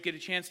get a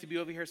chance to be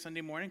over here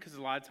Sunday morning because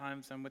a lot of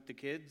times I'm with the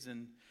kids,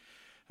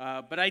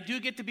 but I do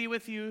get to be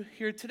with you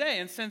here today.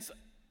 And since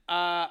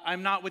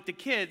I'm not with the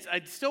kids,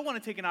 I still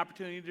want to take an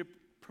opportunity to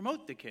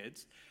promote the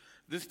kids.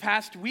 This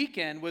past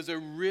weekend was a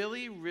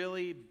really,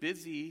 really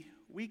busy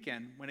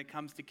weekend when it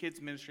comes to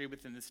kids ministry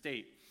within the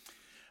state.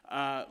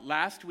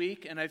 Last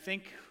week, and I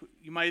think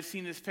you might have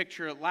seen this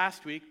picture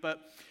last week, but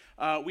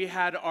we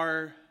had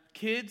our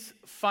Kids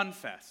Fun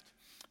Fest.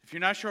 If you're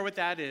not sure what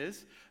that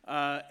is,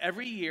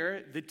 every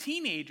year the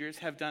teenagers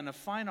have done a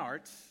fine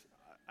arts.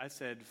 I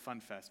said Fun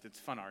Fest. It's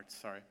fun arts,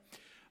 sorry.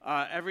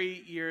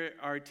 Every year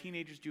our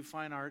teenagers do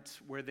fine arts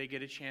where they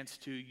get a chance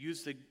to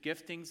use the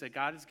giftings that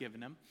God has given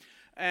them.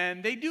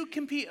 And they do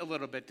compete a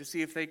little bit to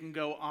see if they can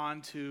go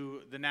on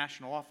to the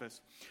national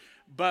office.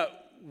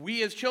 But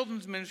we as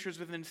children's ministers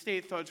within the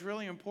state thought it's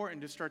really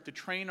important to start to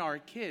train our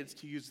kids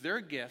to use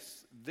their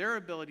gifts, their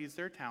abilities,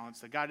 their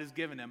talents that God has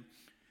given them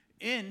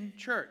in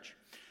church.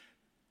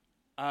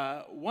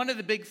 One of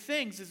the big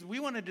things is we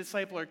want to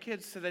disciple our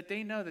kids so that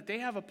they know that they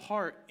have a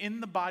part in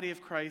the body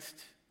of Christ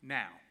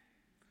now.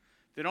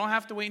 They don't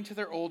have to wait until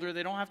they're older.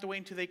 They don't have to wait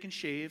until they can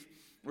shave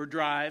or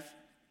drive.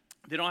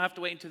 They don't have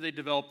to wait until they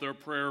develop their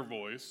prayer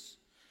voice.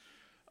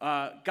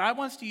 God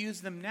wants to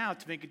use them now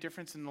to make a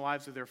difference in the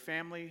lives of their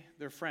family,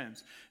 their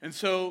friends. And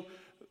so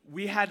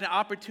we had an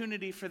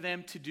opportunity for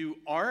them to do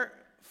art.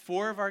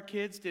 4 of our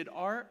kids did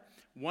art.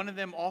 One of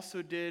them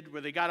also did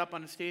where they got up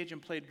on a stage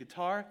and played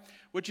guitar,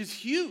 which is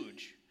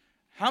huge.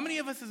 How many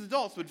of us as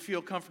adults would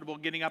feel comfortable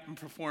getting up and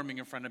performing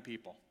in front of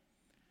people?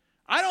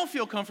 I don't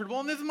feel comfortable,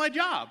 and this is my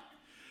job.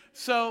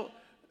 So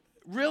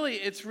really,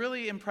 it's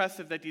really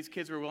impressive that these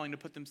kids were willing to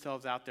put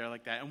themselves out there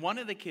like that. And one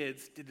of the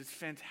kids did this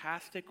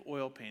fantastic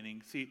oil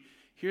painting. See,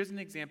 here's an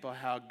example of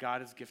how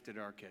God has gifted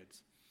our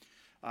kids.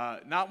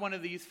 Not one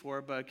of these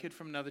 4, but a kid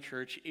from another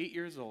church, 8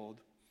 years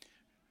old,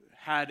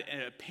 had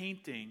a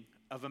painting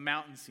of a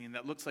mountain scene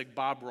that looks like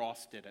Bob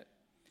Ross did it.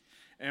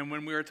 And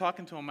when we were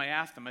talking to him, I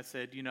asked him, I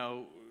said,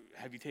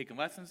 have you taken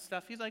lessons and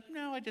stuff? He's like,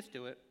 no, I just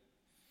do it.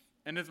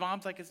 And his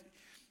mom's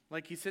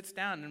like he sits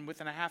down and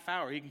within a half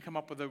hour, he can come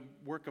up with a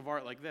work of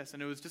art like this.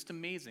 And it was just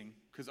amazing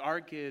because our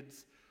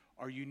kids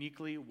are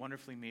uniquely,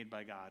 wonderfully made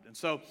by God. And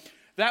so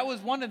that was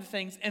one of the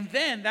things. And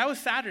then that was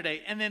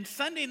Saturday. And then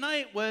Sunday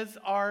night was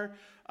our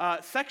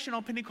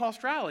sectional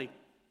Pentecost rally.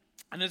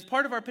 And as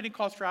part of our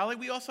Pentecost rally,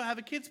 we also have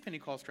a kids'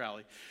 Pentecost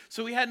rally.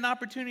 So we had an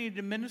opportunity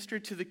to minister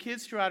to the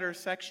kids throughout our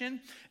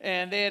section,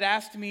 and they had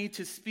asked me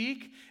to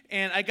speak,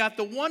 and I got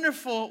the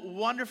wonderful,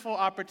 wonderful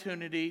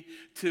opportunity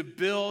to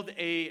build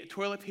a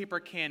toilet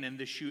paper cannon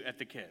to shoot at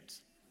the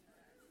kids.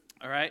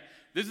 All right?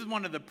 This is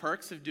one of the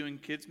perks of doing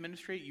kids'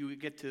 ministry. You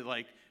get to,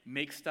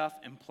 make stuff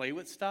and play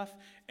with stuff,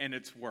 and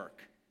it's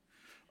work.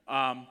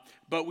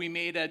 But we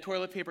made a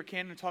toilet paper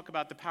cannon to talk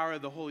about the power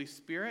of the Holy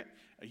Spirit.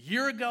 A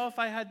year ago, if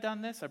I had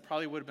done this, I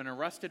probably would have been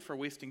arrested for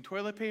wasting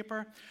toilet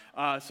paper.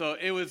 So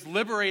it was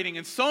liberating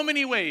in so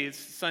many ways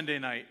Sunday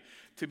night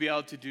to be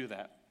able to do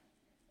that.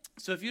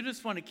 So if you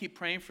just want to keep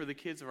praying for the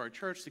kids of our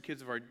church, the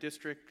kids of our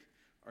district,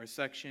 our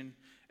section,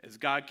 as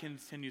God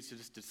continues to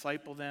just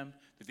disciple them,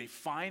 that they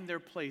find their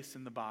place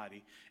in the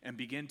body and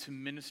begin to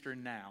minister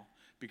now,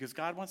 because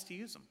God wants to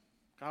use them.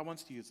 God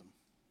wants to use them.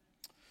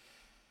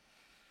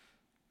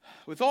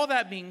 With all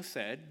that being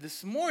said,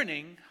 this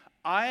morning,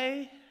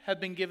 I have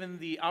been given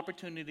the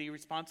opportunity,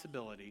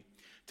 responsibility,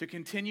 to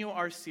continue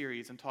our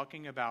series and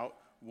talking about,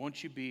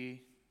 won't you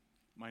be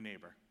my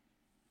neighbor?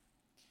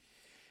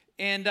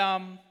 And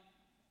I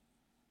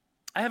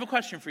have a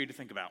question for you to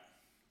think about.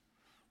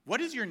 What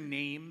does your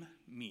name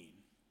mean?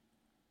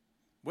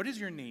 What does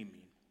your name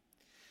mean?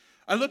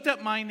 I looked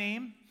up my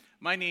name.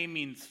 My name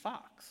means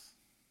fox.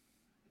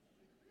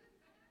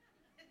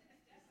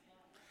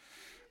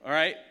 All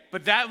right?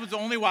 But that was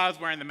only while I was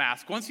wearing the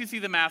mask. Once you see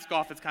the mask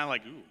off, it's kind of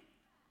like, ooh.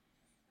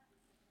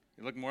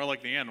 You look more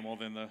like the animal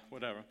than the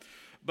whatever.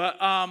 But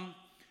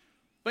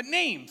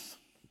names.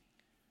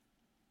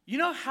 You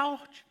know how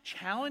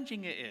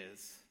challenging it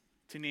is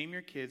to name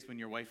your kids when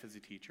your wife is a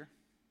teacher?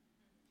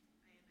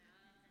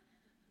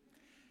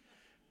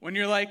 When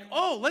you're like,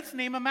 oh, let's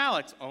name him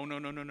Alex. Oh,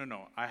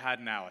 no. I had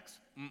an Alex.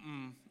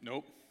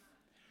 Nope.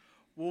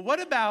 Well,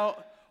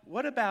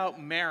 what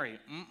about Mary?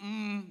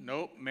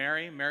 Nope.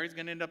 Mary's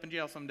going to end up in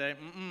jail someday.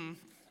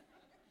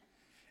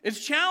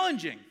 It's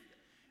challenging.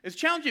 It's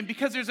challenging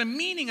because there's a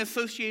meaning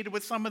associated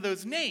with some of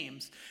those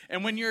names.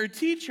 And when you're a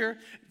teacher,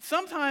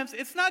 sometimes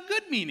it's not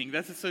good meaning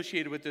that's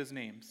associated with those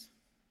names.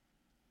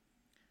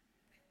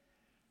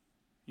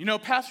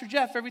 Pastor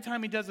Jeff, every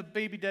time he does a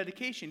baby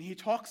dedication, he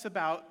talks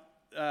about,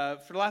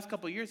 for the last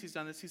couple of years he's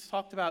done this, he's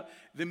talked about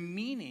the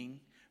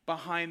meaning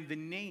behind the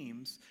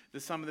names that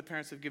some of the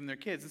parents have given their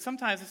kids. And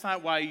sometimes it's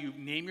not why you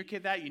name your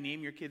kid that. You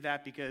name your kid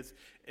that because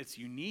it's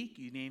unique.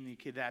 You name your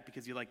kid that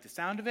because you like the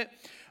sound of it.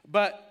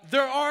 But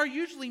there are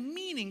usually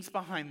meanings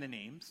behind the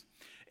names.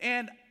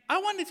 And I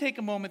want to take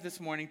a moment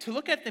this morning to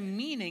look at the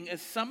meaning of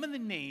some of the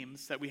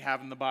names that we have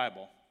in the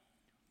Bible.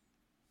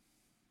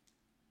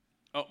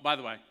 Oh, by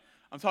the way,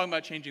 I'm talking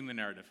about changing the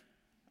narrative.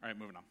 All right,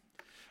 moving on.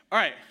 All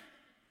right.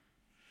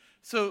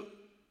 So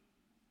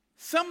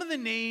Some of the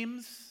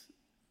names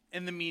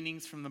and the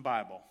meanings from the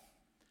Bible.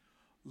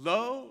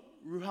 Lo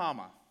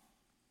Ruhama.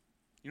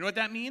 You know what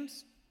that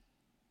means?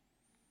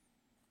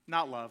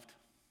 Not loved.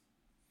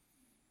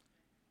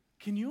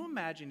 Can you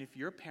imagine if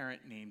your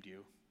parent named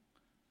you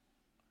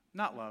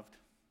not loved?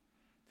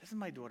 This is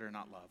my daughter,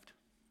 not loved.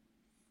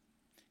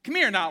 Come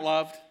here, not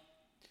loved.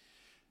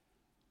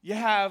 You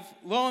have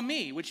Lo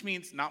Ami, which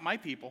means not my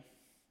people.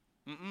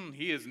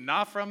 He is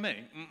not from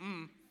me.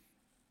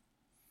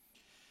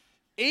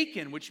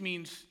 Achan, which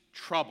means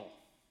trouble.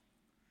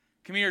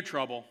 Come here,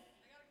 trouble. I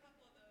got a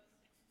couple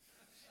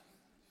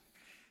of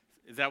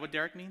those. Is that what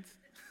Derek means?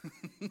 I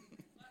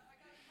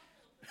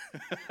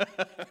got a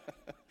couple of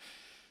those.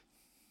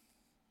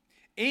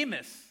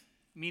 Amos,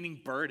 meaning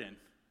burden.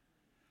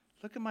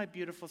 Look at my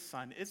beautiful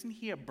son. Isn't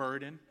he a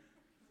burden?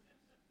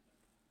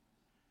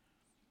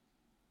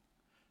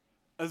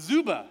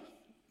 Azuba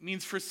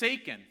means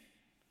forsaken.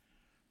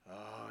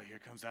 Oh, here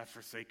comes that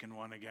forsaken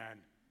one again.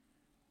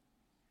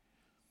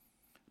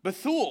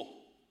 Bethul,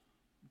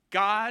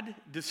 God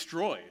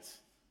destroys.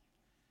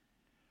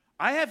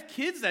 I have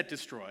kids that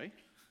destroy.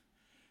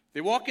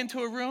 They walk into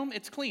a room,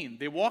 it's clean.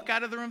 They walk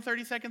out of the room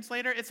 30 seconds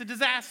later, it's a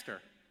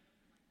disaster.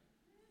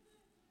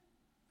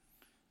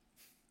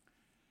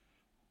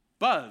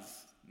 Buzz,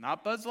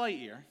 not Buzz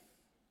Lightyear.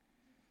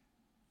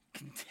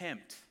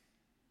 Contempt.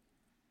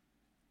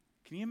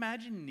 Can you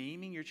imagine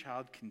naming your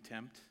child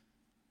Contempt?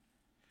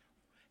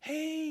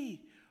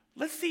 Hey,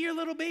 let's see your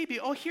little baby.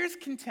 Oh, here's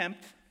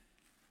Contempt.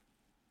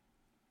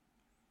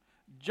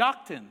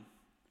 Joktan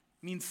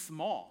means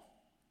small.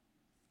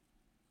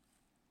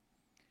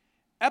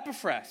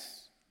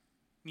 Epiphras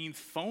means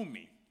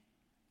foamy.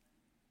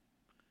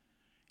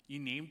 You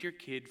named your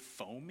kid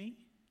Foamy?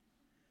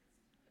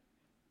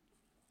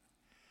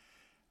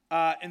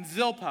 And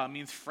Zilpah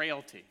means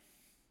frailty.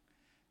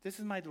 This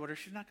is my daughter.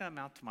 She's not going to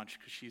amount to much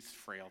because she's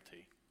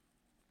frailty.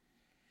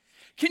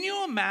 Can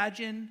you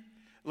imagine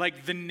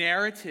like the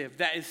narrative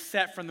that is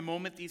set from the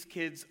moment these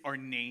kids are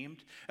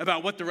named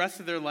about what the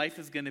rest of their life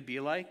is going to be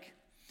like?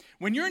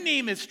 When your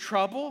name is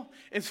Trouble,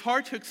 it's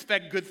hard to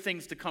expect good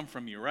things to come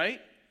from you,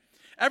 right?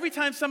 Every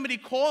time somebody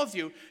calls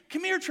you,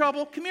 come here,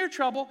 Trouble,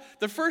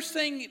 the first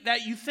thing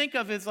that you think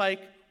of is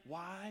like,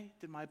 why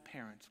did my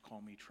parents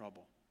call me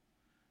Trouble?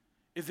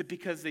 Is it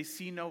because they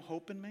see no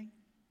hope in me?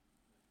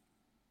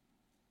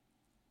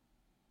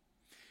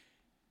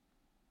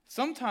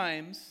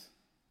 Sometimes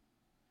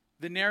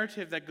the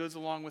narrative that goes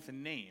along with a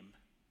name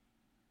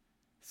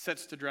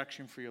sets the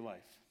direction for your life.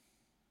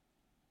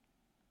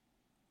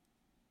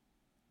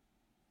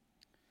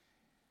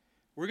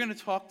 We're going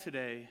to talk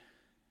today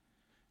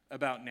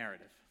about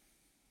narrative.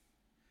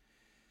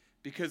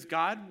 Because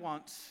God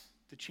wants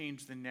to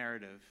change the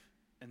narrative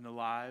in the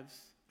lives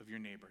of your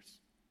neighbors.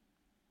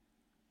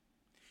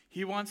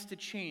 He wants to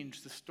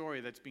change the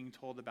story that's being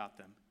told about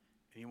them,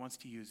 and he wants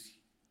to use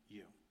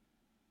you.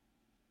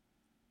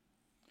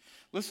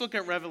 Let's look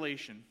at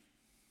Revelation,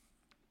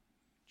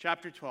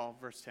 chapter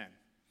 12, verse 10.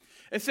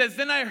 It says,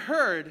 "Then I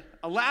heard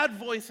a loud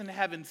voice in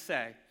heaven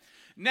say,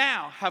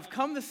 'Now have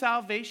come the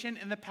salvation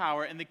and the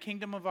power and the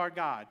kingdom of our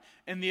God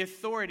and the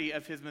authority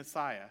of his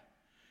Messiah.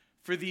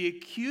 For the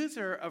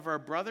accuser of our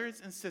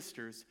brothers and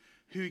sisters,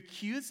 who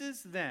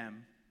accuses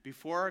them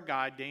before our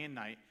God day and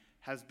night,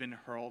 has been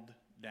hurled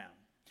down.'"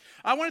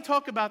 I want to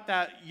talk about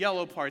that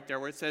yellow part there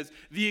where it says,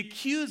 the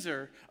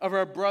accuser of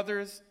our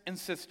brothers and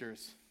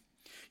sisters.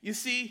 You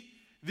see,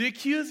 the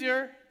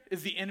accuser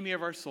is the enemy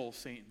of our soul,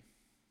 Satan.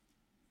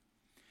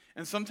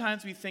 And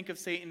sometimes we think of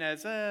Satan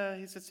as,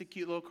 he's just a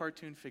cute little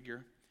cartoon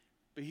figure.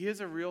 But he is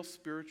a real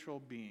spiritual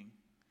being.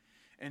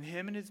 And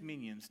him and his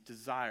minions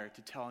desire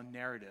to tell a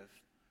narrative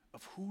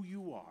of who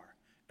you are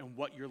and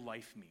what your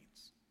life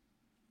means.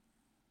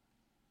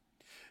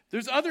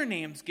 There's other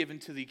names given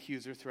to the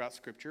accuser throughout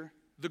Scripture.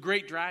 The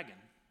great dragon.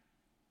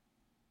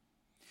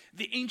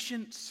 The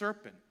ancient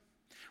serpent,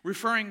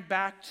 referring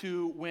back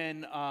to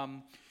when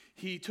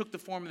he took the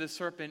form of the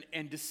serpent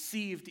and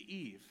deceived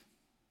Eve.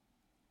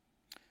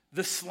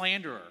 The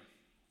slanderer.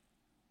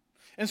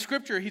 In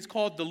Scripture, he's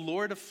called the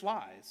Lord of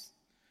Flies,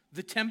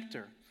 the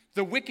tempter,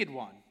 the wicked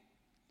one.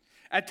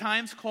 At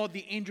times called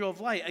the angel of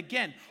light.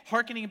 Again,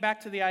 hearkening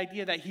back to the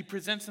idea that he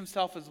presents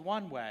himself as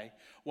one way,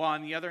 while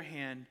on the other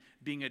hand,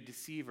 being a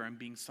deceiver and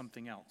being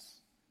something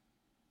else.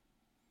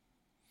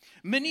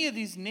 Many of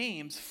these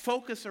names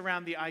focus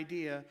around the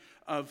idea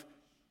of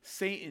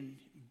Satan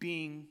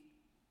being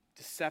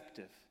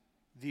deceptive,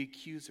 the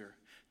accuser,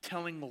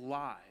 telling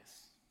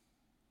lies.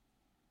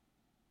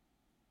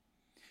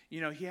 You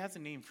know, he has a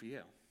name for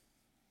you.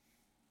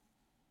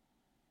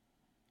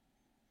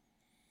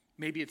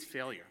 Maybe it's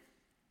failure.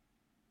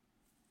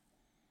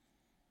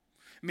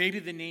 Maybe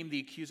the name the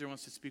accuser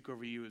wants to speak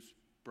over you is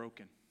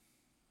broken.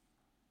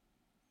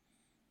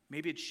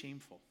 Maybe it's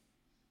shameful.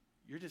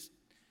 You're just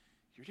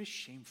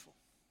shameful.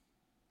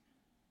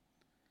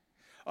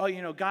 Oh,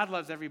 you know, God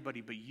loves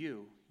everybody, but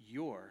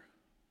you're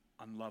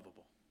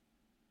unlovable.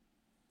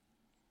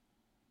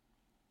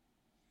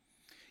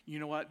 You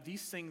know what?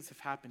 These things have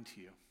happened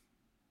to you.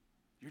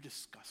 You're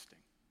disgusting.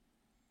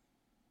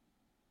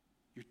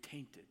 You're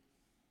tainted.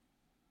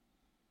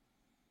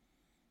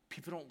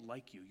 People don't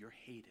like you. You're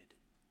hated.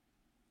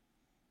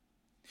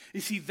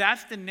 You see,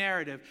 that's the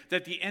narrative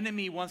that the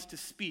enemy wants to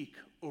speak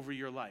over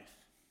your life.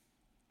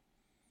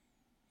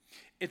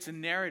 It's a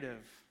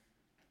narrative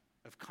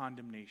of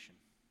condemnation.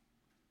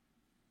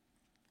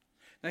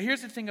 Now,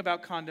 here's the thing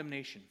about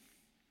condemnation.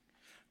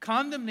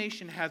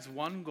 Condemnation has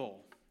one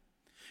goal,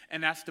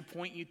 and that's to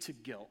point you to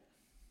guilt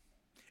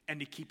and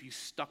to keep you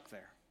stuck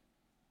there.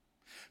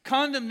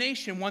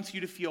 Condemnation wants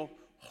you to feel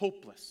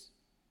hopeless.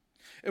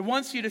 It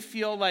wants you to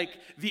feel like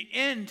the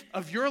end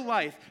of your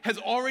life has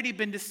already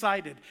been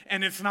decided,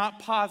 and it's not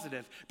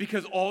positive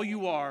because all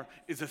you are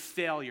is a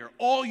failure.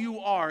 All you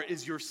are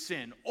is your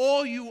sin.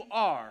 All you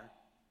are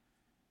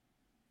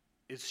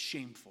is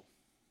shameful.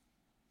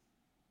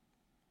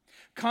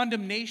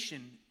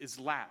 Condemnation is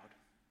loud.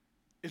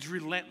 It's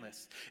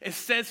relentless. It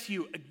says to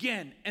you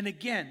again and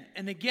again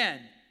and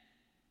again,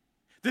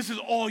 this is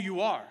all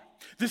you are.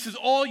 This is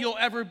all you'll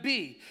ever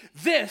be.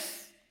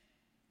 This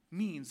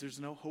means there's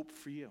no hope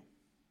for you.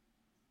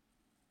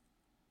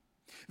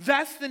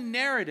 That's the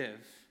narrative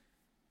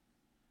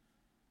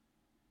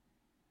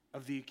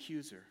of the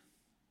accuser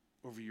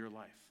over your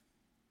life.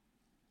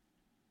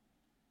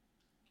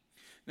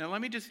 Now, let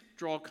me just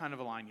draw kind of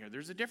a line here.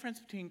 There's a difference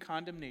between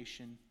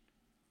condemnation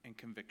and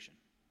conviction.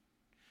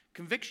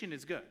 Conviction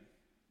is good.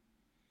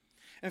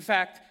 In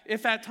fact,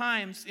 if at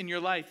times in your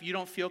life you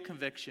don't feel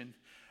conviction,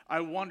 I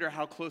wonder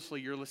how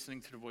closely you're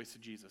listening to the voice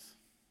of Jesus.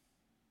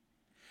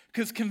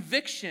 Because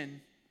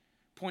conviction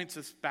points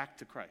us back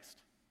to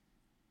Christ.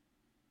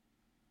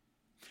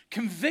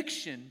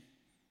 Conviction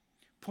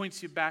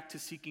points you back to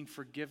seeking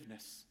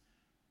forgiveness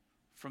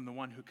from the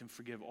one who can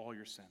forgive all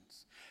your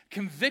sins.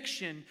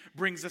 Conviction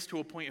brings us to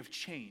a point of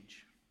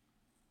change.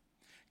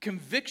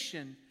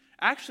 Conviction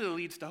actually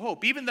leads to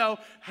hope. Even though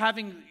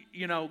having,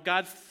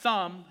 God's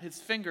thumb, his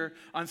finger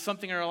on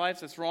something in our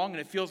lives that's wrong and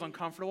it feels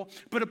uncomfortable,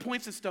 but it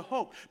points us to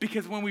hope.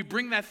 Because when we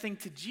bring that thing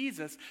to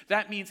Jesus,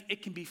 that means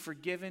it can be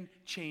forgiven,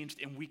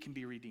 changed, and we can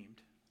be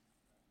redeemed.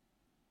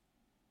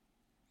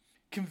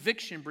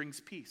 Conviction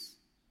brings peace.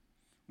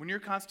 When you're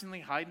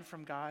constantly hiding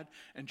from God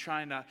and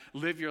trying to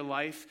live your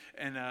life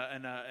in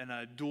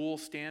a dual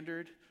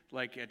standard,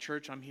 like at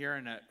church I'm here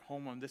and at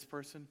home I'm this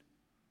person,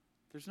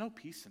 there's no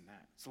peace in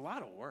that. It's a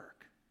lot of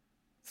work.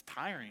 It's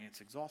tiring.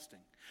 It's exhausting.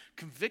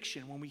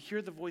 Conviction, when we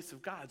hear the voice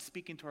of God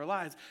speaking to our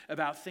lives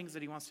about things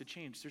that he wants to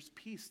change, there's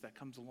peace that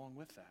comes along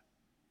with that.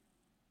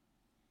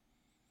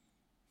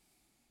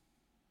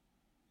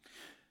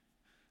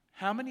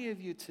 How many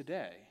of you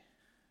today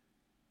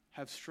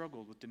have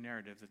struggled with the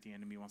narrative that the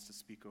enemy wants to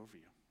speak over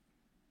you?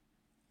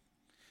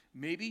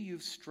 Maybe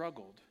you've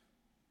struggled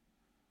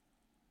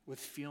with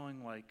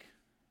feeling like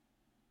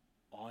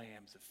all I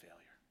am is a failure.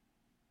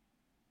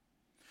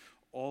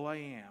 All I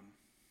am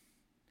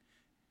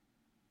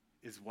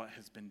is what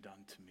has been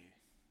done to me.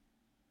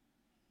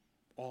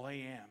 All I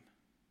am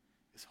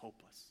is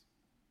hopeless.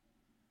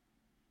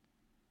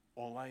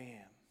 All I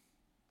am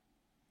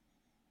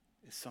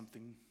is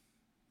something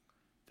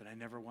that I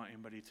never want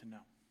anybody to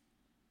know.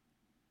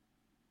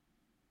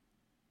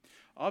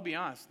 I'll be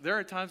honest, there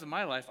are times in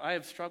my life I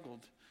have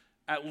struggled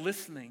at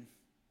listening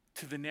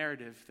to the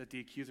narrative that the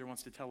accuser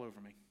wants to tell over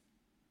me.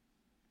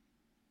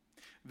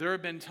 There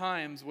have been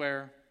times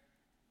where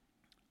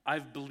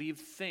I've believed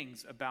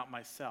things about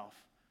myself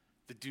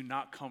that do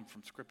not come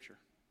from Scripture.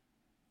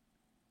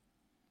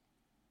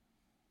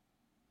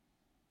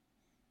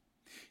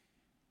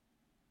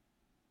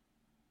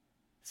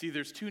 See,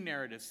 there's two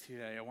narratives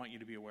today I want you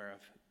to be aware of.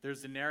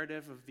 There's the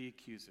narrative of the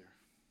accuser,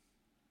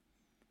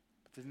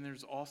 but then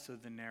there's also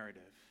the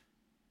narrative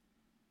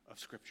of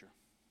Scripture.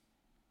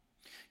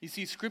 You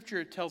see,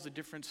 Scripture tells a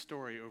different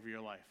story over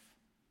your life.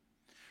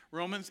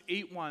 Romans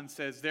 8:1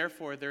 says,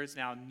 "Therefore there is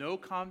now no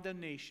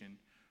condemnation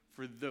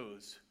for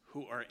those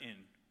who are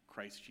in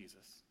Christ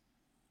Jesus."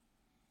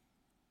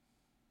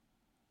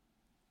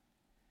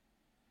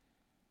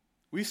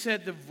 We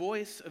said the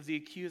voice of the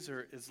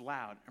accuser is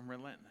loud and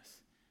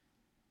relentless.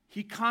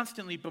 He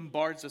constantly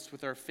bombards us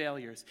with our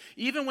failures.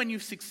 Even when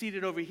you've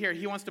succeeded over here,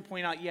 he wants to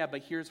point out, yeah,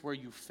 but here's where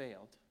you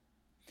failed.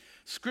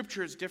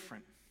 Scripture is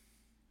different.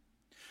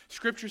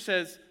 Scripture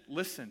says,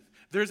 listen,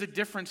 there's a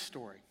different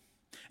story.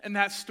 And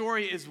that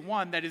story is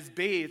one that is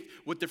bathed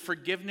with the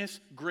forgiveness,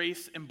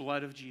 grace, and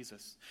blood of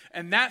Jesus.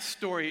 And that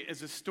story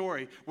is a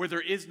story where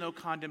there is no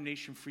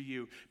condemnation for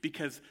you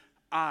because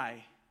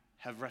I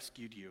have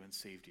rescued you and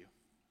saved you.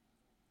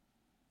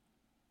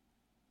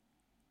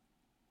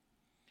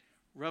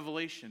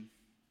 Revelation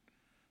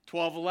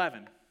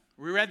 12:11.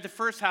 We read the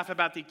first half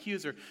about the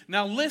accuser.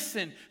 Now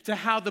listen to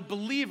how the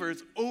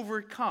believers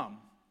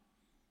overcome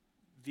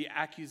the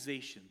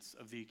accusations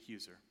of the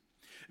accuser.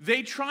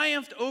 They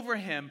triumphed over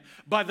him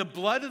by the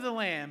blood of the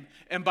Lamb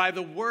and by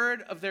the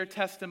word of their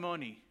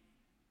testimony.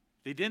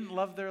 They didn't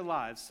love their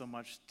lives so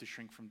much to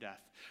shrink from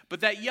death. But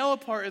that yellow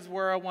part is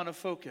where I want to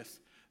focus.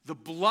 The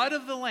blood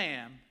of the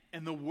Lamb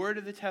and the word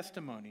of the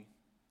testimony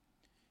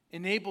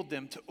enabled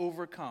them to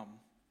overcome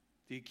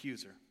the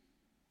accuser.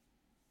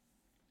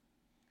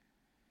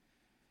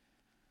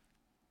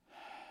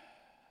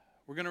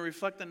 We're going to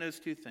reflect on those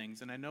two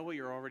things, and I know what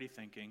you're already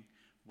thinking.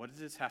 What does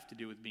this have to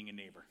do with being a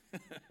neighbor?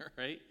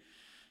 Right?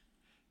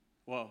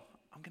 Well,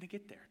 I'm going to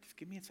get there. Just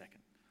give me a second,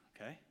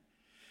 okay?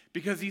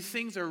 Because these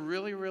things are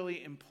really,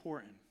 really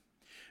important.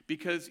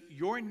 Because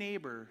your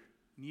neighbor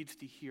needs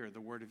to hear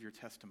the word of your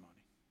testimony.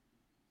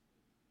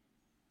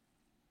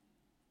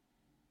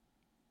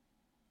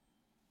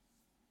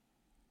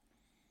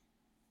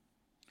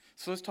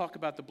 So let's talk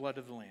about the blood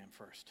of the Lamb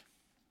first.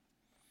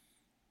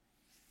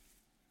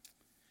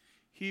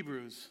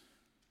 Hebrews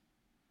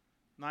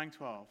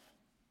 9:12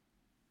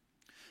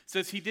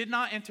 says, "He did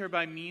not enter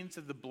by means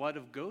of the blood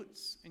of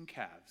goats and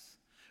calves,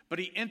 but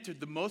he entered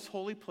the most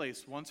holy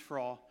place once for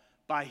all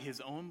by his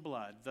own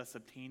blood, thus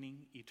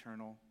obtaining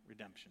eternal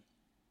redemption."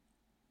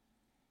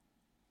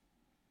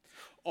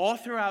 All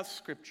throughout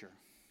Scripture,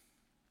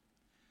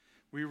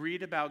 we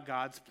read about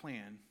God's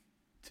plan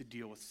to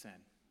deal with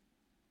sin.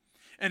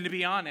 And to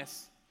be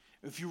honest,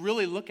 if you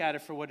really look at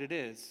it for what it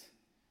is,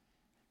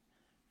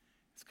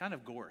 it's kind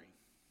of gory.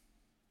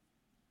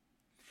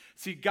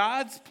 See,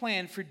 God's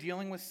plan for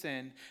dealing with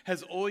sin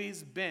has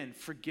always been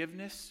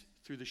forgiveness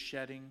through the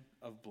shedding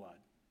of blood.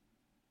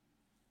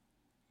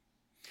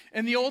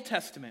 In the Old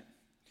Testament,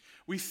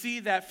 we see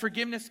that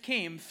forgiveness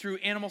came through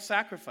animal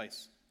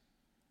sacrifice.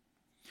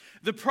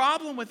 The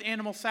problem with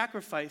animal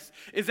sacrifice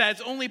is that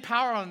it's only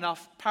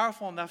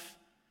powerful enough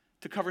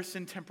to cover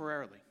sin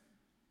temporarily.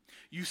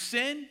 You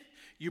sin,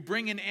 you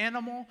bring an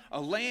animal,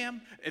 a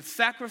lamb, it's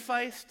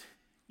sacrificed,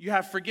 you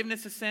have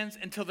forgiveness of sins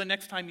until the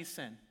next time you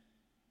sin.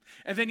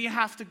 And then you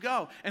have to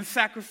go and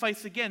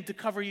sacrifice again to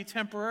cover you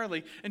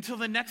temporarily until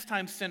the next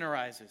time sin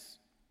arises.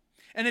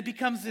 And it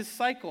becomes this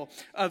cycle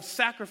of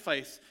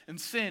sacrifice and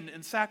sin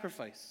and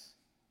sacrifice.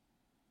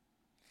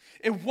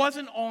 It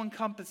wasn't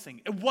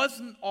all-encompassing. It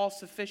wasn't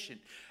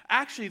all-sufficient.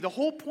 Actually, the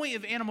whole point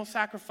of animal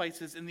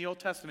sacrifices in the Old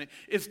Testament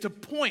is to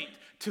point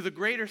to the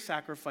greater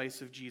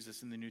sacrifice of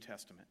Jesus in the New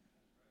Testament,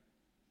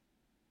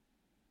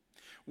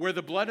 where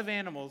the blood of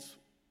animals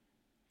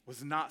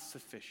was not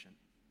sufficient.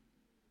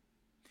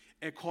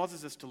 It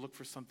causes us to look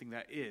for something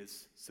that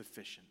is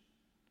sufficient,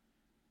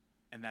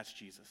 and that's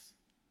Jesus.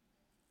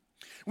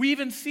 We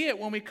even see it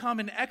when we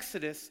come in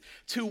Exodus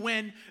to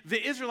when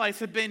the Israelites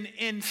have been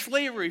in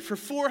slavery for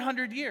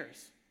 400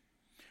 years.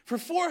 For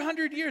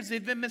 400 years,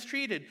 they've been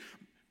mistreated.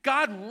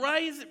 God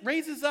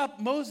raises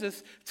up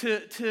Moses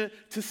to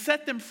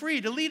set them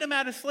free, to lead them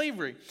out of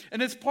slavery.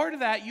 And as part of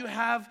that, you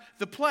have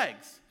the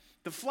plagues,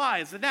 the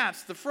flies, the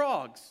gnats, the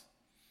frogs.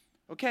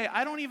 Okay,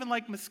 I don't even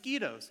like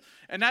mosquitoes,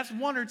 and that's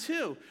one or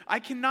two. I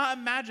cannot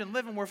imagine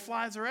living where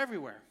flies are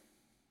everywhere.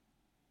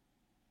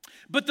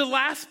 But the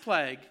last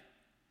plague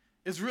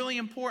is really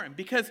important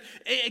because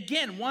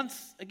it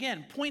once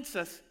again points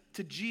us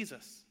to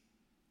Jesus.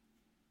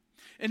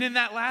 And in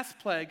that last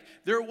plague,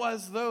 there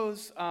was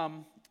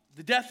the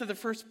death of the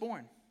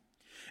firstborn.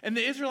 And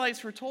the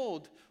Israelites were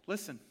told,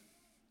 listen,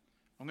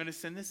 I'm going to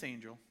send this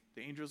angel.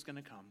 The angel's going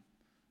to come.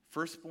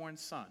 Firstborn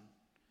son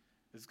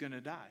is going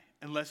to die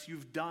unless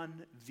you've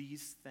done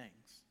these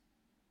things.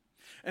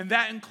 And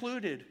that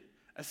included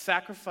a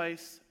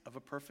sacrifice of a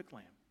perfect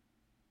lamb,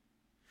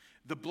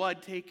 the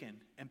blood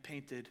taken and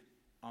painted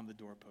on the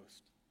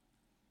doorpost.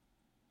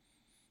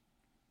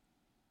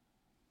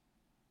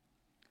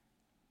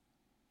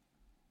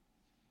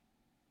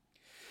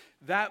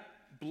 That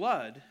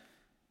blood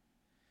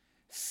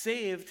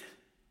saved,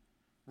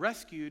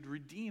 rescued,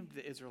 redeemed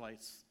the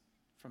Israelites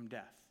from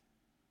death.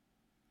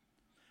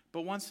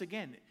 But once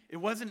again, it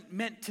wasn't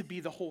meant to be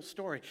the whole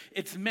story.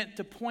 It's meant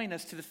to point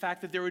us to the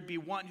fact that there would be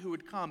one who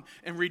would come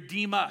and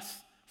redeem us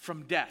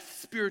from death,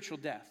 spiritual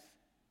death.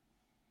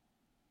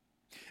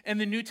 In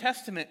the New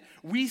Testament,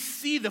 we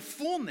see the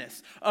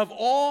fullness of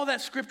all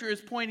that Scripture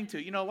is pointing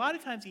to. You know, a lot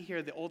of times you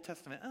hear the Old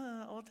Testament,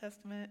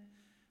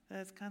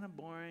 that's kind of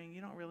boring.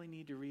 You don't really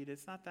need to read it.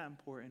 It's not that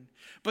important.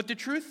 But the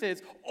truth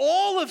is,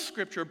 all of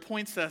Scripture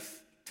points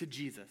us to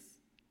Jesus.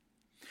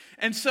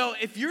 And so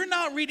if you're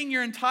not reading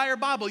your entire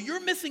Bible,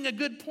 you're missing a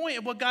good point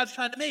of what God's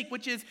trying to make,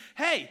 which is,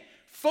 hey,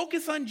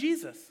 focus on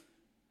Jesus.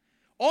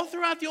 All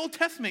throughout the Old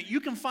Testament, you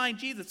can find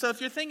Jesus. So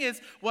if your thing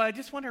is, well, I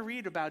just want to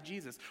read about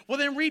Jesus, well,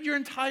 then read your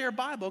entire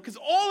Bible, because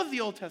all of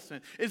the Old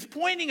Testament is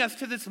pointing us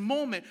to this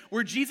moment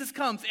where Jesus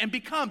comes and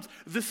becomes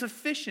the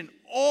sufficient,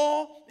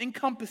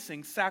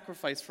 all-encompassing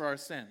sacrifice for our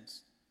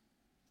sins.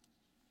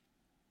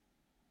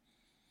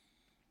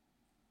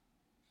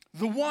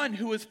 The one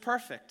who is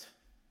perfect,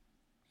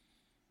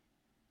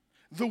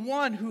 the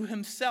one who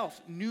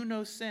himself knew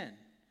no sin,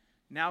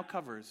 now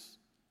covers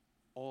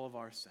all of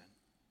our sin.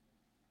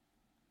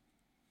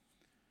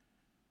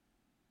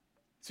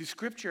 See,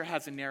 Scripture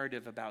has a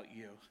narrative about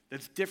you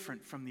that's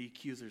different from the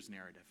accuser's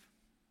narrative.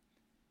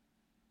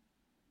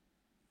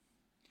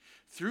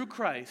 Through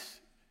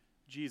Christ,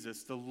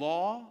 Jesus, the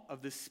law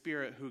of the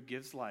Spirit who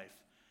gives life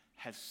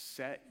has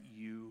set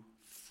you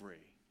free.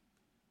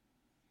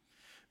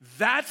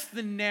 That's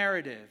the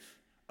narrative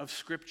of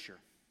Scripture.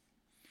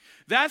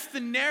 That's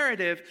the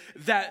narrative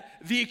that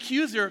the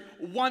accuser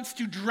wants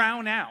to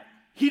drown out.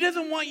 He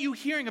doesn't want you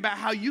hearing about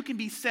how you can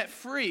be set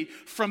free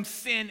from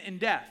sin and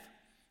death.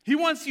 He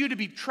wants you to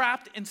be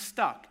trapped and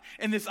stuck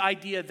in this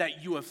idea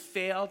that you have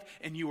failed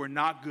and you are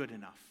not good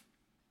enough.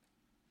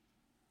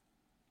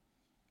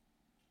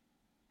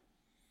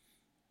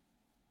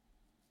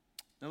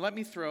 Now let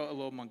me throw a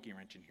little monkey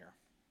wrench in here.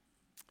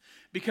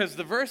 Because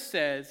the verse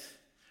says,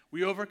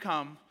 we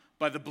overcome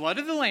by the blood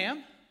of the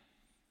Lamb.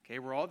 Okay,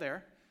 we're all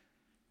there.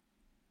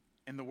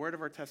 And the word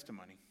of our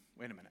testimony.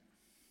 Wait a minute.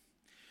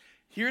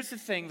 Here's the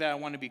thing that I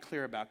want to be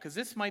clear about, because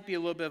this might be a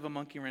little bit of a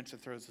monkey wrench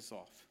that throws us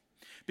off.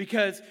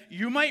 Because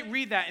you might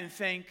read that and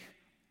think,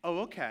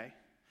 oh, okay,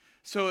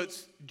 so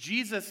it's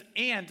Jesus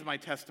and my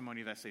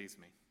testimony that saves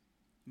me.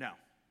 No.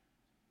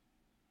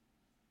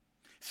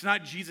 It's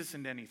not Jesus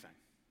and anything.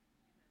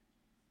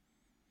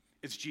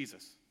 It's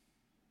Jesus.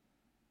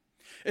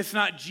 It's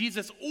not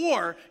Jesus,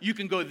 or you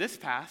can go this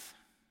path.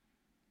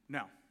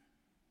 No.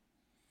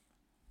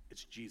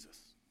 It's Jesus.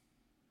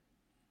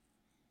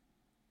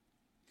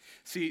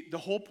 See, the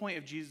whole point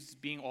of Jesus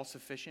being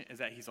all-sufficient is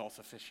that he's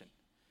all-sufficient.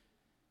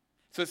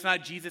 So it's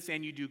not Jesus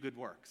and you do good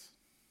works.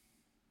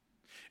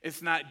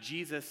 It's not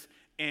Jesus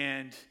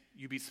and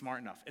you be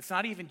smart enough. It's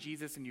not even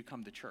Jesus and you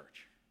come to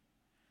church.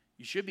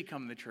 You should be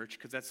coming to church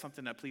because that's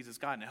something that pleases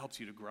God and it helps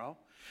you to grow.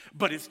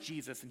 But it's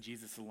Jesus and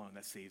Jesus alone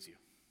that saves you.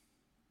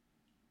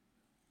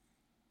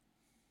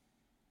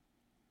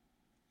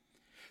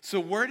 So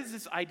where does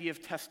this idea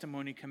of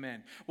testimony come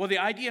in? Well, the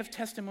idea of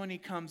testimony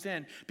comes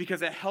in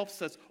because it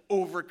helps us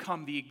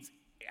overcome the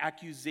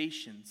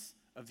accusations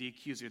of the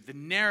accuser, the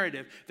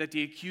narrative that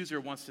the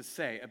accuser wants to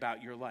say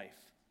about your life.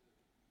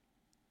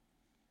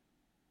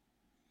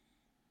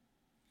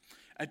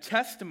 A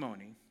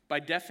testimony, by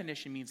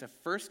definition, means a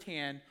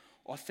firsthand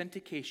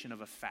authentication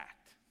of a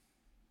fact.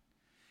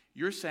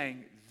 You're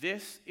saying,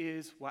 this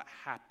is what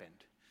happened.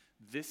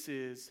 This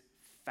is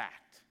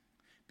fact.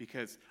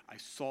 Because I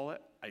saw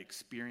it, I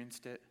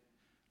experienced it,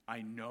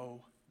 I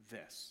know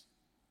this.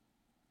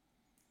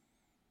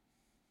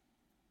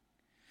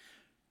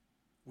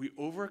 We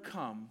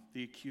overcome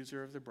the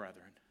accuser of the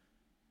brethren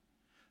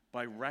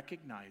by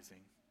recognizing,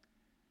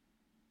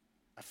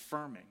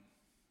 affirming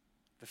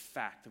the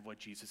fact of what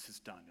Jesus has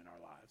done in our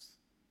lives.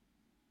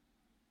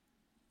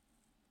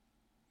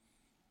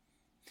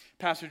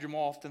 Pastor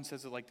Jamal often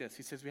says it like this.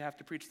 He says we have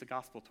to preach the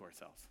gospel to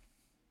ourselves.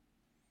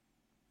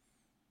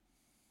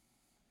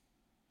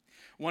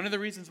 One of the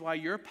reasons why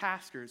your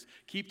pastors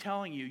keep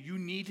telling you you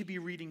need to be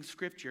reading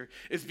Scripture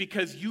is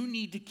because you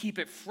need to keep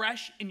it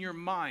fresh in your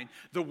mind,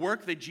 the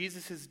work that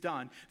Jesus has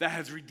done that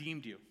has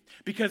redeemed you.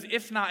 Because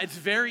if not, it's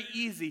very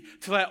easy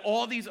to let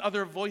all these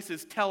other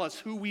voices tell us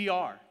who we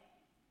are.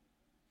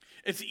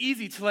 It's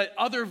easy to let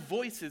other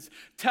voices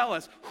tell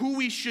us who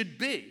we should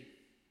be.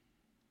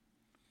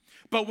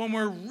 But when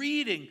we're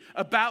reading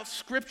about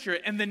Scripture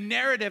and the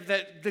narrative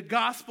that the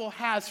gospel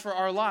has for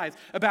our lives,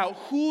 about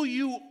who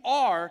you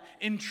are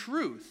in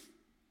truth,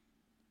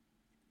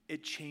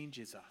 it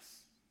changes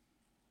us.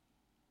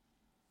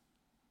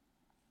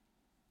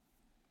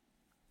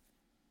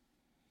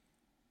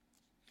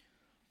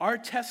 Our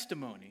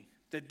testimony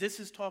that this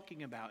is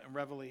talking about in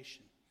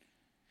Revelation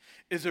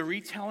is a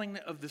retelling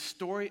of the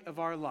story of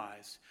our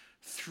lives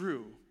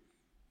through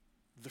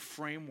the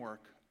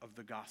framework of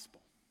the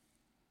gospel.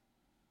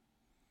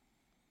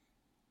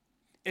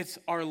 It's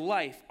our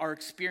life, our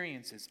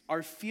experiences,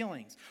 our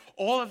feelings,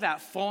 all of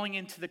that falling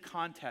into the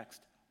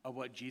context of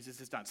what Jesus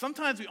has done.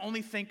 Sometimes we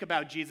only think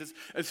about Jesus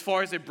as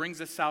far as it brings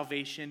us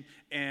salvation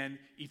and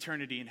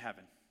eternity in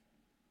heaven.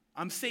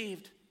 I'm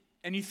saved.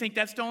 And you think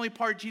that's the only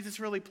part Jesus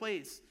really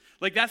plays.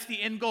 Like that's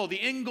the end goal. The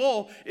end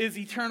goal is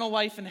eternal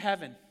life in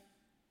heaven.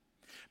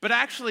 But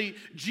actually,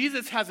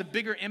 Jesus has a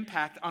bigger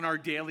impact on our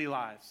daily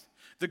lives.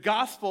 The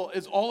gospel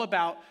is all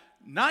about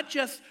not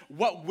just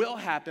what will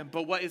happen,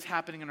 but what is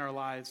happening in our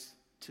lives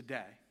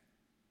today.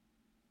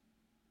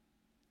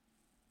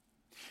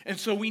 And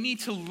so we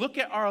need to look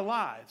at our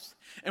lives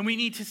and we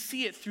need to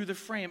see it through the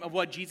frame of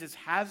what Jesus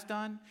has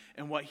done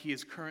and what he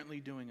is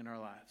currently doing in our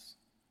lives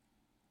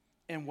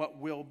and what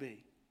will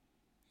be.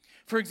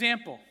 For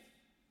example,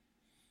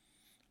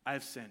 I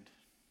have sinned.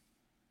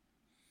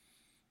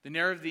 The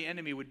narrative of the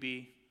enemy would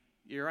be,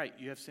 you're right,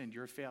 you have sinned,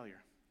 you're a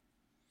failure.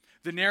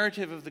 The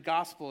narrative of the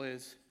gospel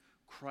is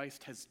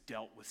Christ has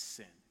dealt with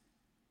sin.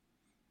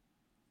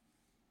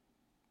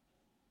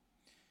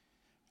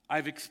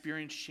 I've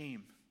experienced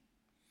shame.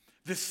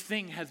 This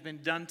thing has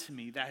been done to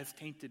me that has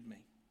tainted me.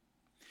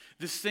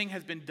 This thing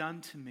has been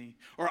done to me,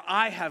 or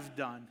I have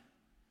done,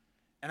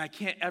 and I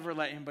can't ever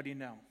let anybody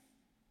know.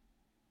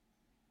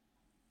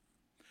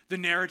 The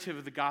narrative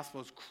of the gospel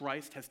is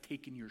Christ has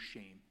taken your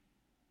shame.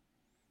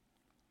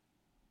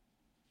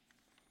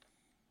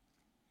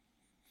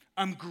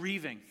 I'm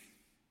grieving.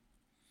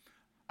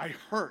 I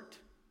hurt.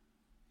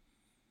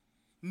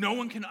 No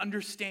one can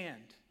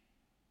understand.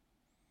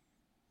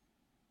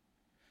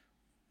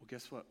 Well,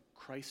 guess what?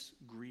 Christ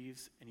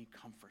grieves and he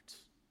comforts.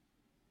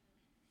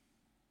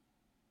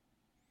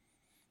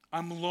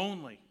 I'm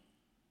lonely.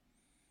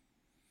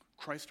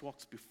 Christ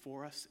walks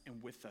before us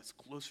and with us,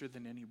 closer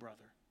than any brother.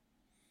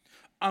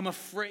 I'm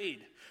afraid.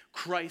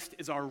 Christ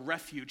is our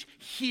refuge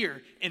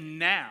here and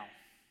now.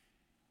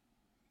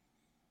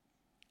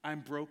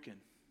 I'm broken,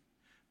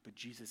 but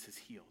Jesus has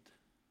healed.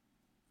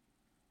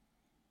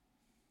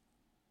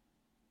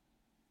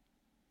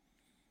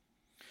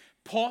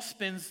 Paul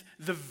spends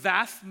the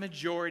vast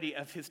majority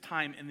of his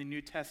time in the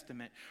New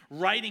Testament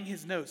writing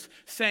his notes,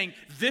 saying,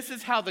 this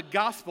is how the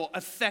gospel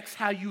affects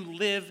how you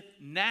live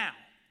now.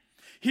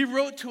 He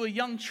wrote to a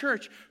young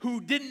church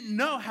who didn't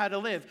know how to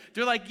live.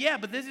 They're like, yeah,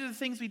 but these are the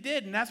things we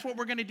did, and that's what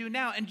we're going to do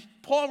now. And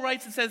Paul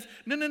writes and says,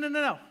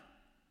 no.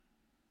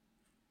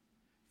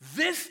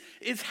 This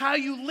is how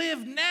you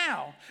live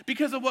now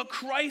because of what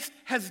Christ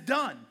has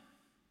done.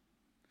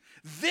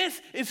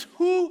 This is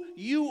who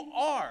you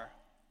are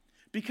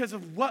because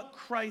of what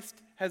Christ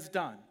has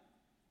done.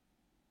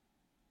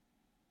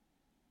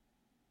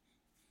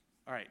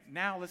 All right,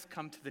 now let's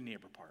come to the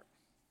neighbor part.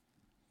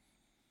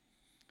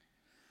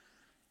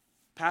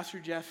 Pastor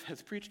Jeff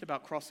has preached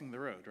about crossing the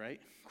road, right?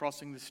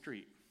 Crossing the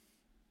street.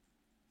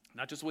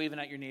 Not just waving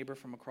at your neighbor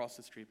from across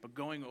the street, but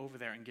going over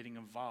there and getting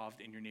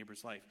involved in your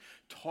neighbor's life,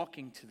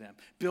 talking to them,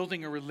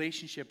 building a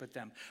relationship with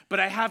them. But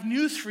I have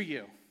news for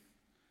you.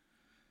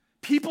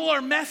 People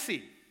are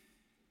messy.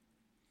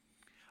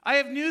 I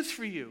have news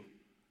for you.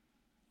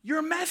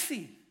 You're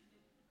messy.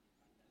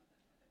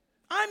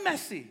 I'm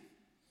messy.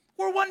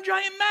 We're one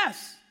giant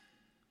mess.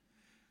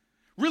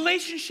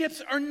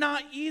 Relationships are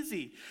not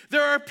easy.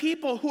 There are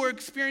people who are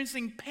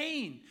experiencing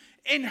pain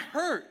and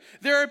hurt.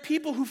 There are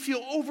people who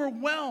feel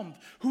overwhelmed,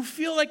 who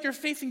feel like they're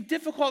facing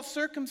difficult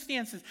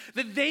circumstances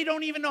that they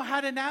don't even know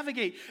how to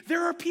navigate.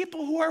 There are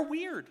people who are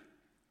weird.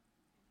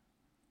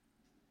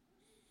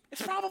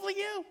 It's probably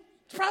you.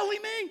 It's probably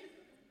me.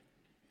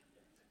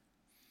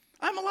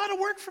 I'm a lot of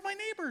work for my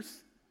neighbors.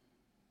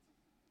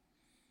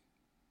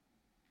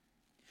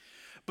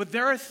 But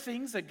there are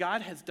things that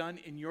God has done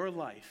in your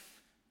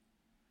life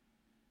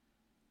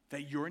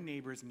that your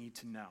neighbors need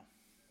to know.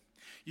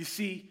 You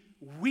see,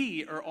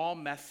 we are all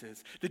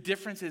messes. The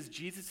difference is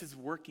Jesus is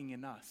working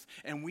in us,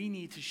 and we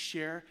need to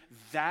share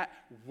that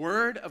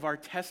word of our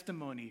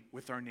testimony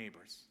with our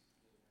neighbors.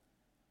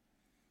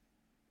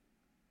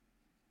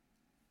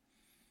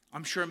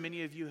 I'm sure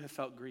many of you have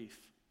felt grief,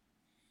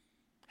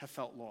 have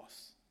felt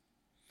loss.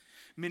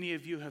 Many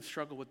of you have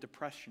struggled with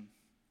depression,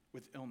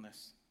 with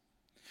illness.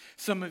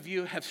 Some of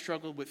you have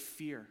struggled with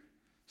fear,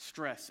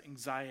 stress,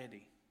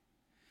 anxiety.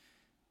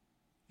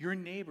 Your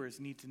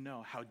neighbors need to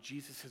know how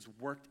Jesus has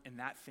worked in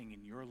that thing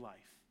in your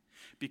life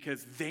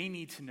because they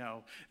need to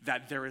know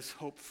that there is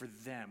hope for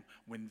them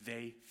when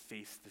they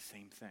face the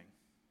same thing.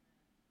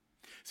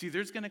 See,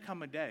 there's going to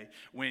come a day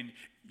when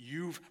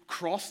you've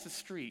crossed the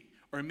street,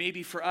 or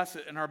maybe for us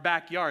in our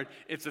backyard,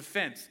 it's a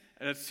fence.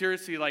 And it's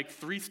seriously like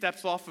 3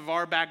 steps off of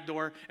our back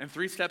door and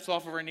 3 steps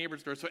off of our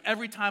neighbor's door. So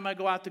every time I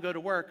go out to go to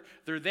work,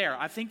 they're there.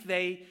 I think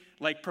they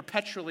like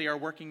perpetually are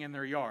working in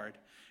their yard.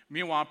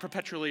 Meanwhile, I'm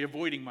perpetually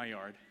avoiding my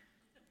yard.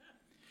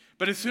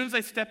 But as soon as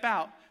I step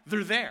out,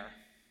 they're there.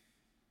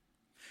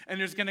 And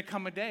there's going to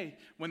come a day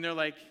when they're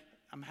like,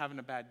 I'm having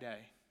a bad day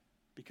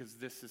because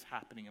this is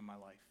happening in my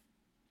life.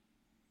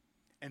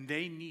 And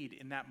they need,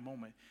 in that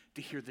moment,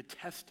 to hear the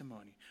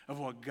testimony of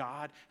what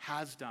God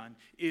has done,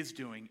 is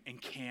doing, and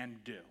can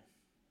do.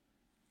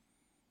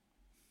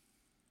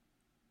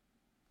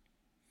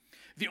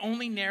 The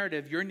only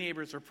narrative your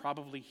neighbors are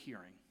probably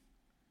hearing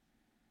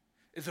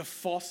is a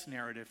false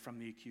narrative from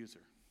the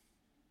accuser.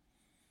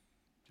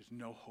 There's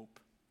no hope.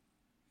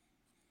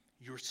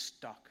 You're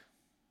stuck.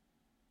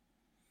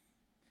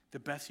 The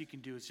best you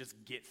can do is just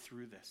get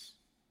through this.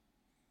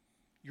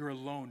 You're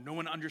alone. No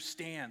one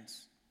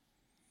understands.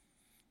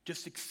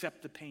 Just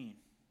accept the pain.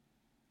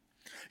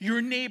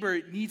 Your neighbor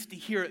needs to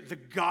hear the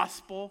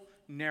gospel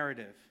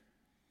narrative.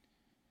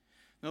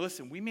 Now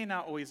listen, we may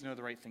not always know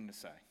the right thing to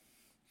say.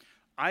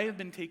 I have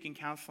been taking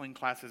counseling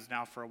classes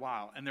now for a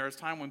while, and there is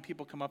time when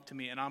people come up to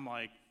me and I'm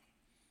like,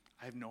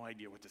 I have no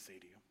idea what to say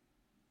to you.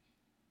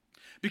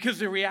 Because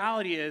the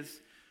reality is,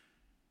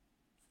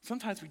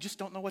 sometimes we just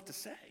don't know what to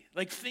say.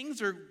 Like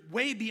things are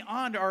way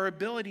beyond our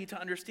ability to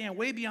understand,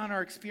 way beyond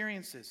our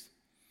experiences.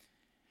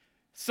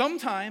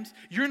 Sometimes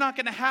you're not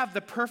going to have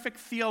the perfect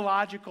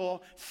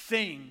theological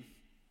thing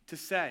to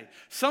say.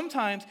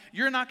 Sometimes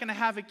you're not going to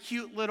have a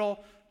cute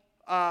little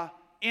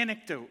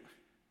anecdote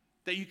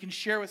that you can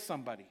share with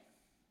somebody.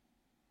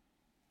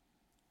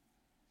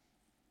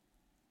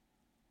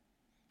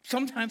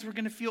 Sometimes we're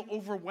going to feel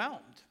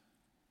overwhelmed.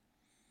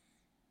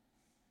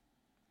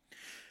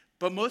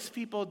 But most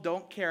people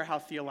don't care how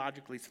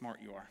theologically smart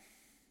you are.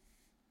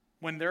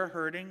 When they're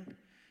hurting,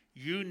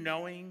 you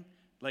knowing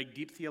like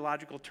deep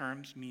theological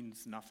terms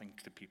means nothing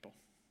to people.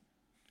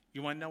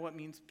 You want to know what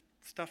means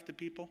stuff to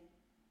people?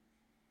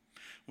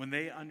 When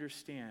they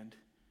understand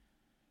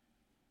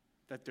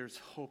that there's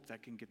hope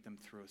that can get them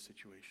through a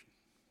situation.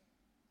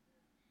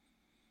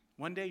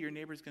 One day your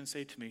neighbor's going to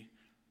say to me,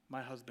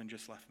 my husband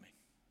just left me.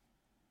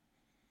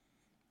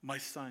 My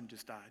son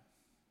just died.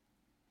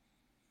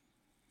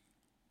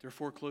 They're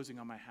foreclosing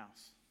on my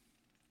house.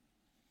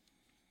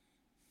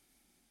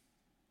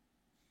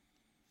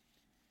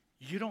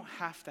 You don't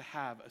have to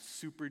have a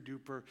super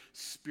duper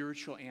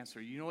spiritual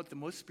answer. You know what the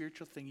most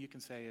spiritual thing you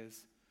can say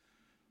is,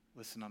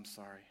 listen, I'm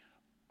sorry.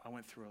 I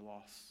went through a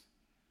loss.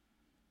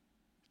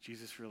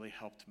 Jesus really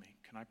helped me.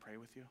 Can I pray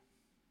with you?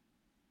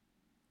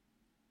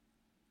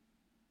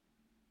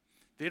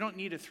 They don't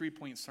need a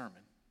 3-point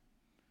sermon.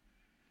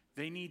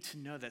 They need to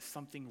know that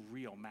something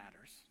real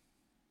matters.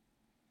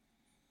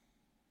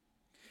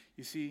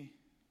 You see,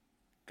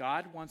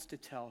 God wants to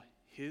tell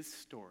his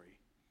story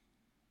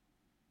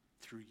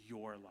through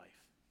your life.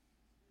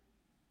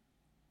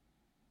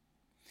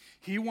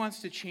 He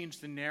wants to change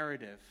the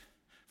narrative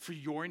for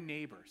your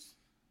neighbors,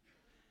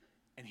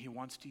 and he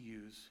wants to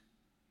use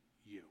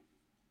you.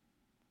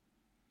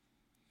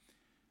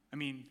 I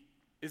mean,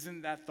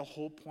 isn't that the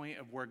whole point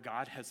of where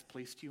God has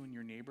placed you in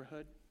your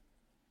neighborhood?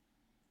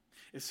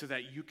 Is so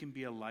that you can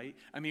be a light.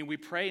 I mean, we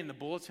pray in the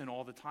bulletin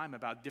all the time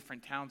about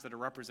different towns that are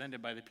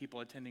represented by the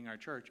people attending our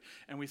church.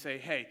 And we say,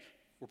 hey,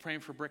 we're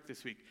praying for Brick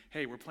this week.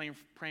 Hey, we're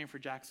praying for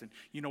Jackson.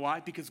 You know why?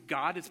 Because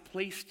God has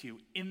placed you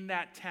in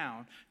that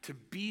town to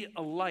be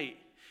a light.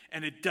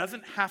 And it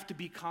doesn't have to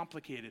be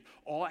complicated.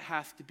 All it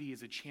has to be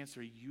is a chance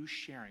for you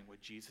sharing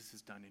what Jesus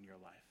has done in your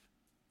life.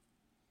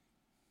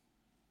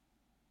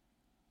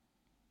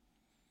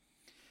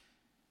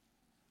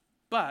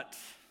 But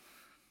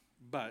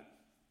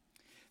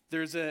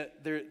there's a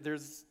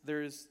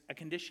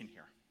condition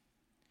here.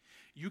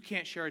 You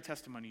can't share a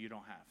testimony you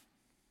don't have.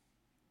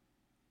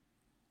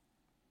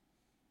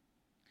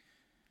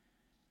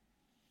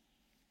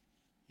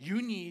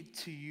 You need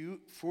to,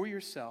 for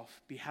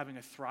yourself, be having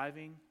a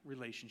thriving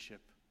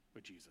relationship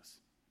with Jesus.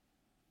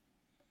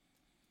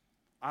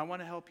 I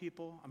want to help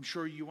people. I'm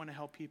sure you want to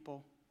help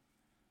people.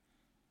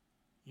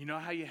 You know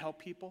how you help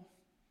people?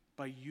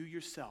 By you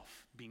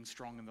yourself being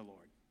strong in the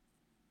Lord.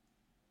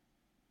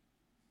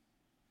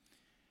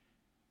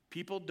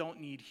 People don't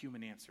need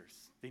human answers.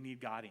 They need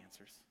God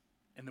answers.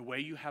 And the way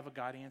you have a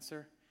God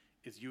answer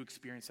is you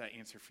experience that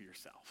answer for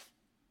yourself.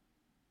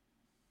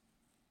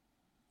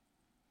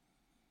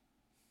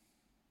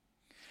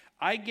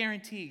 I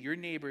guarantee your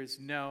neighbors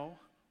know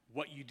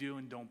what you do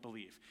and don't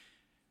believe.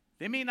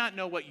 They may not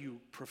know what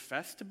you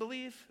profess to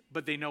believe,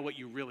 but they know what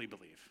you really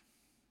believe.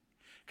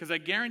 Because I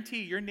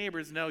guarantee your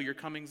neighbors know your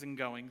comings and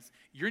goings.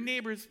 Your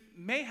neighbors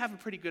may have a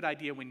pretty good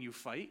idea when you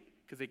fight,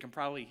 because they can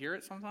probably hear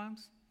it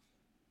sometimes.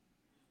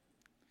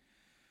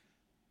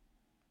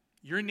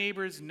 Your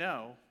neighbors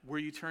know where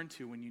you turn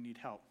to when you need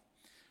help.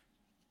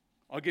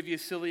 I'll give you a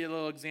silly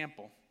little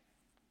example.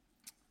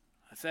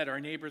 I said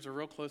our neighbors are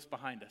real close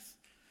behind us.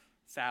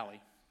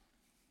 Sally.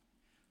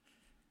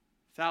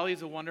 Sally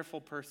is a wonderful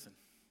person.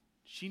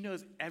 She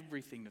knows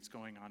everything that's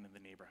going on in the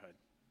neighborhood.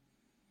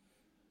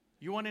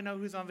 You want to know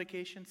who's on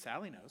vacation?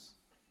 Sally knows.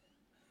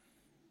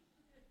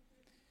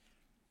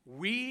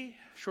 We,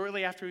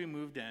 shortly after we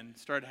moved in,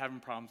 started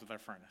having problems with our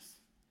furnace.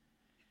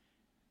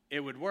 It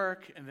would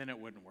work, and then it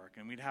wouldn't work,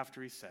 and we'd have to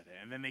reset it.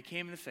 And then they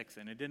came to fix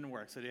it, and it didn't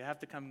work, so they'd have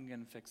to come again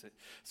and fix it.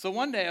 So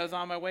one day, I was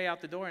on my way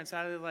out the door, and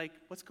Sally was like,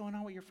 what's going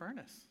on with your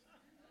furnace?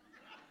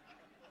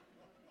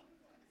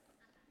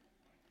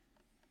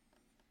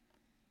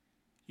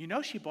 You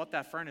know she bought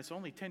that furnace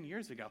only 10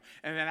 years ago.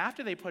 And then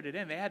after they put it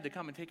in, they had to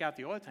come and take out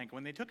the oil tank.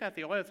 When they took out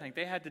the oil tank,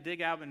 they had to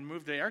dig out and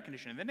move the air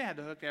conditioner. And then they had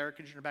to hook the air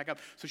conditioner back up.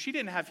 So she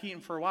didn't have heating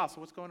for a while. So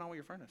what's going on with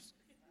your furnace?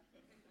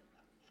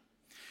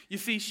 You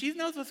see, she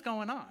knows what's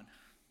going on.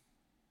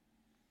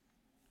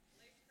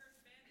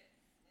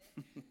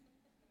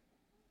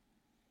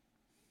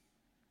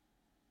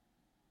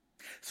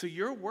 So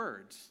your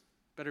words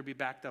better be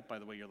backed up by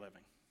the way you're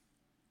living.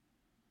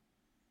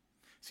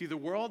 See, the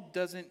world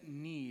doesn't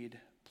need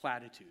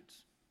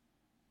platitudes.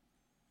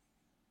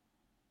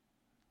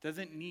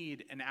 Doesn't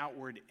need an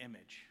outward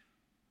image.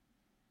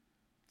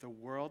 The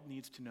world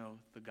needs to know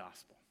the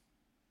gospel.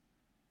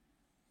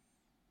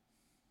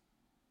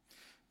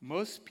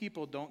 Most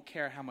people don't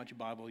care how much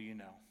Bible you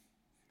know,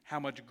 how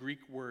much Greek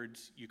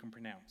words you can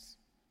pronounce.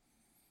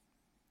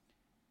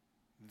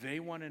 They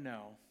want to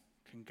know,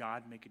 can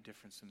God make a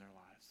difference in their lives?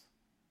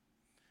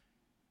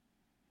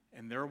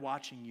 And they're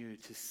watching you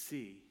to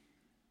see,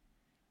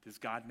 does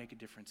God make a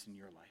difference in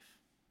your life?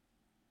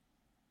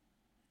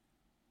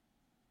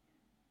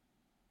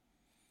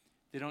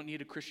 They don't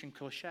need a Christian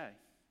cliche.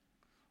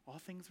 All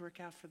things work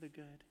out for the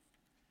good.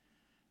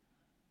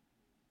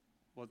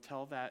 Well,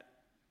 tell that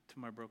to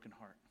my broken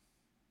heart.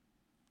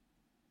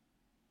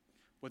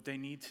 What they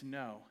need to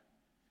know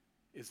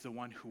is the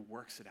one who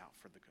works it out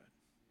for the good.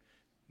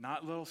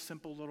 Not little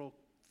simple little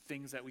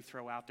things that we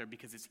throw out there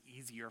because it's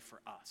easier for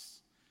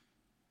us.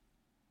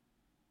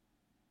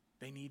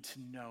 They need to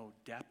know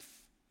depth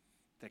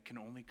that can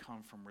only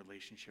come from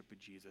relationship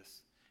with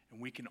Jesus. And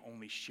we can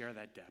only share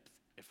that depth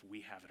if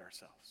we have it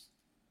ourselves.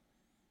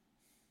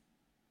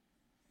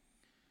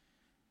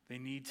 They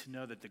need to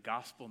know that the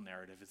gospel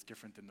narrative is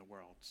different than the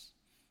world's.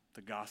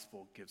 The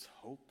gospel gives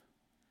hope,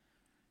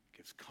 it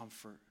gives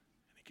comfort,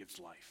 and it gives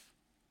life.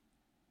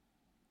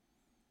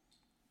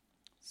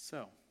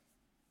 So,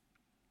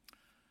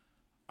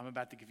 I'm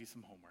about to give you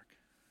some homework.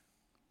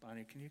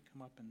 Bonnie, can you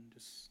come up and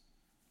just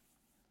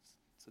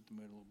set the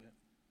mood a little bit?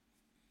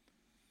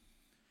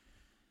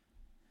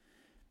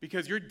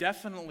 Because you're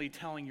definitely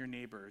telling your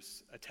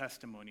neighbors a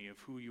testimony of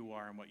who you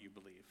are and what you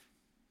believe.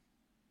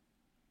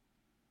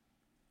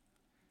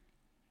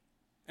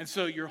 And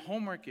so your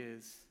homework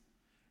is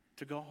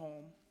to go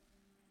home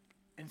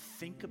and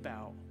think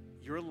about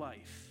your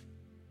life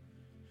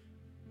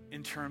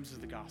in terms of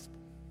the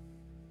gospel.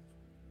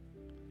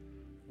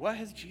 What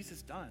has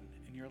Jesus done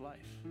in your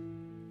life?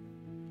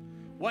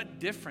 What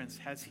difference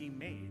has he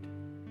made?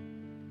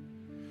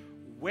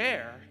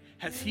 Where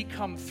has he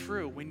come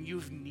through when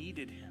you've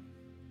needed him?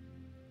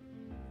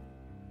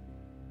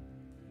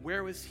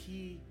 Where was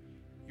he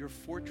your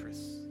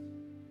fortress,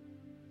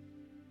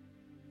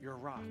 your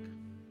rock?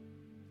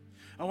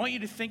 I want you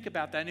to think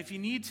about that. And if you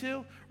need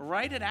to,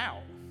 write it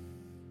out.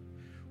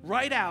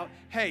 Write out,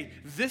 hey,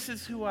 this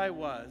is who I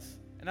was.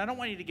 And I don't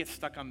want you to get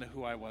stuck on the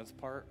who I was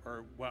part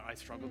or what I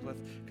struggled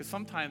with, because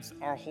sometimes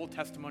our whole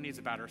testimony is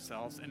about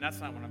ourselves, and that's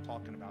not what I'm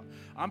talking about.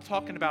 I'm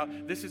talking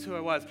about this is who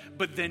I was,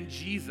 but then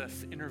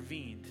Jesus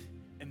intervened,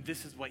 and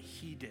this is what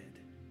he did.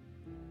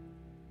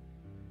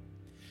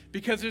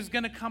 Because there's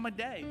going to come a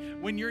day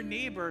when your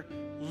neighbor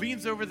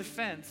leans over the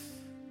fence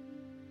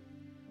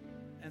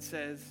and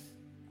says,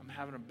 I'm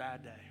having a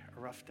bad day,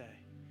 a rough day.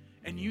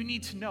 And you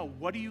need to know,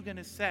 what are you going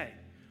to say?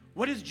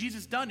 What has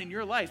Jesus done in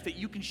your life that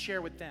you can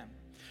share with them?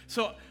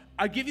 So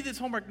I give you this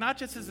homework not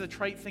just as a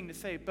trite thing to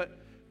say, but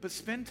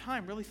spend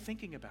time really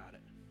thinking about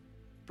it,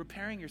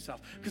 preparing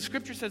yourself. Because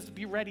Scripture says to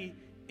be ready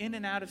in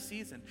and out of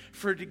season,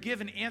 to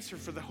give an answer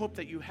for the hope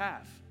that you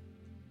have.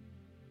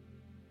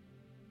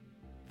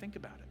 Think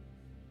about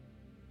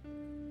it.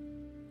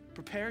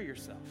 Prepare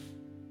yourself.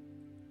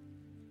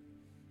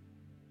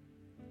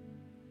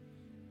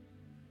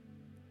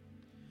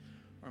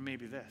 Or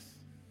maybe this.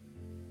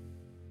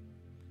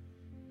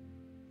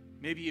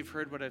 Maybe you've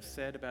heard what I've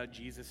said about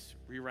Jesus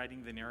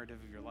rewriting the narrative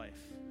of your life.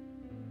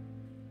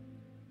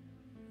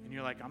 And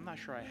you're like, I'm not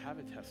sure I have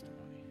a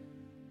testimony.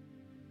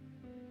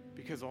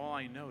 Because all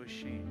I know is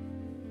shame.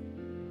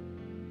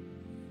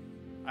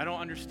 I don't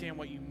understand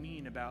what you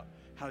mean about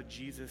how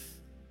Jesus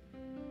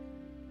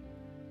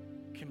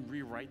can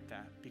rewrite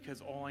that, because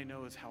all I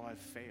know is how I've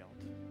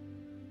failed.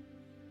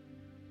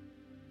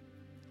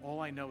 All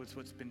I know is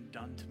what's been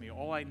done to me.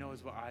 All I know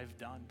is what I've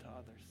done to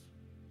others.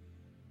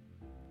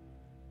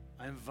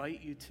 I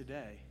invite you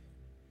today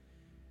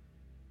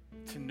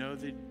to know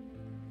the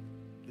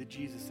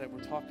Jesus that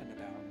we're talking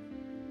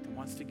about, that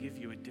wants to give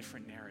you a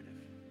different narrative.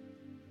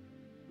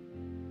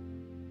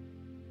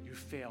 You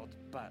failed,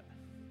 but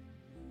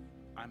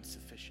I'm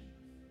sufficient.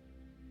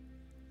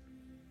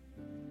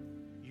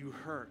 You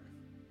hurt,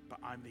 but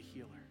I'm the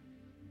healer.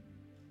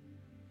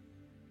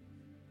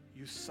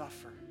 You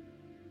suffer,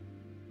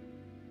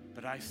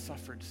 but I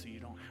suffered so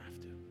you don't have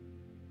to.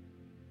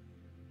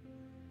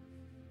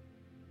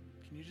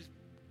 Can you just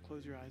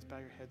close your eyes, bow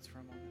your heads for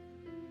a moment?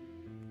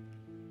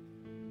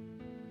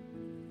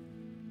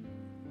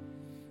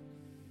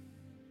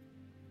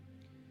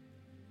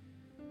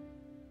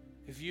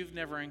 If you've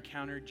never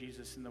encountered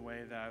Jesus in the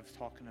way that I've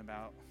talking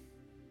about,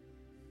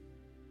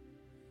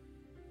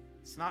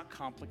 it's not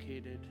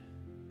complicated.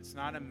 It's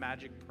not a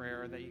magic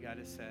prayer that you got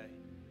to say.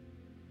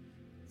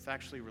 It's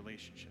actually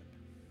relationship.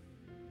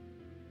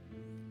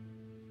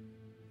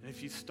 And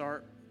if you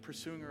start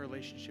pursuing a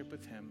relationship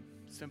with him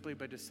simply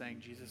by just saying,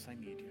 Jesus, I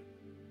need you,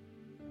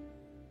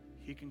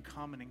 he can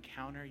come and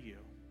encounter you,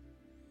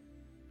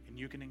 and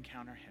you can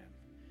encounter him,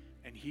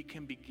 and he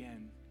can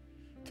begin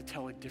to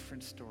tell a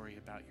different story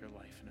about your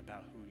life and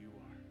about who you are.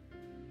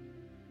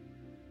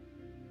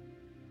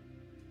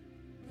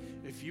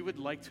 If you would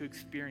like to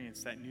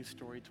experience that new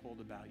story told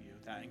about you,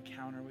 that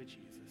encounter with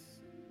Jesus,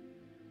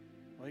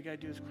 all you got to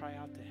do is cry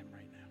out to him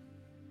right now.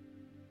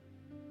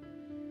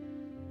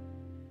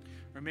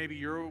 Or maybe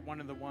you're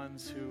one of the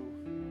ones who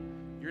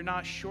you're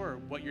not sure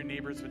what your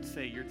neighbors would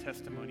say your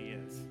testimony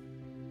is.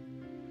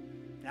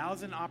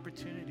 Now's an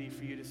opportunity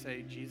for you to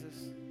say,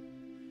 Jesus,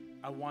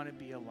 I want to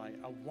be a light.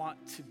 I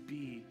want to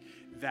be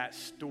that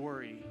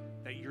story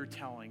that you're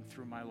telling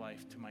through my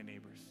life to my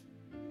neighbors.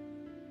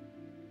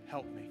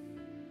 Help me.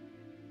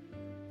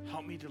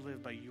 Help me to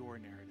live by your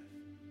narrative.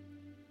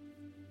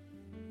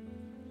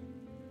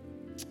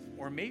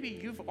 Or maybe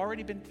you've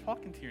already been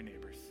talking to your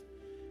neighbors,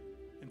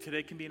 and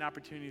today can be an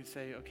opportunity to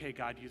say, okay,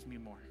 God, use me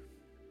more.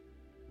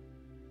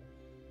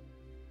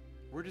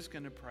 We're just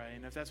going to pray,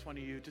 and if that's one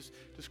of you, just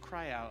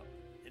cry out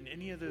in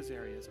any of those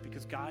areas,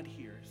 because God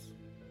hears.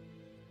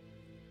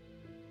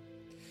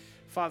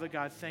 Father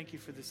God, thank you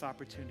for this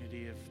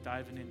opportunity of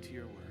diving into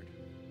your word.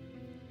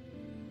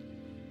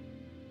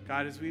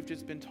 God, as we've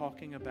just been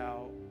talking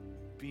about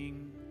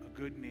being a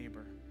good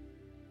neighbor,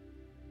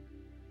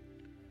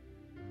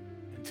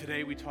 and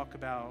today we talk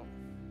about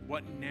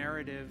what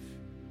narrative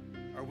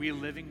are we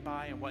living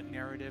by and what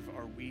narrative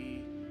are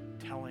we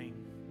telling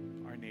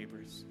our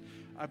neighbors.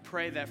 I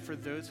pray that for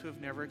those who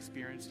have never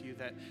experienced you,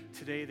 that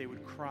today they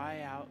would cry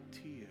out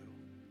to you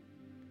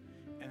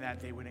and that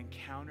they would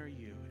encounter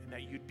you and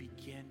that you'd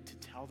begin to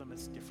tell them a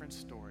different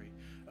story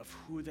of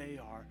who they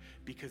are,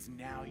 because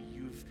now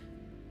you've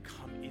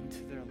come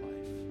into their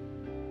life.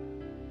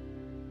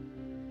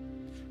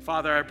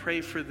 Father, I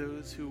pray for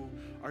those who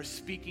are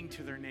speaking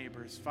to their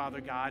neighbors, Father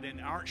God, and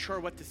aren't sure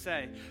what to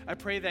say. I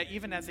pray that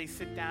even as they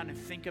sit down and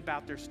think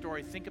about their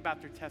story, think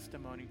about their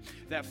testimony,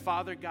 that,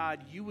 Father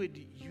God, you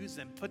would use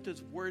them, put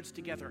those words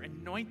together,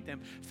 anoint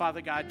them,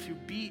 Father God, to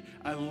be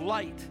a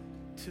light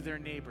to their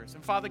neighbors.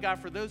 And Father God,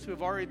 for those who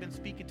have already been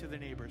speaking to their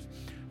neighbors,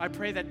 I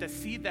pray that the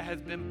seed that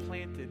has been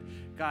planted,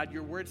 God,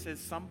 your word says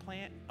some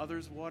plant,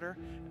 others water,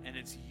 and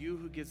it's you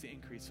who gives the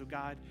increase. So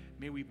God,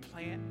 may we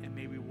plant and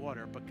may we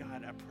water, but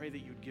God, I pray that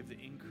you would give the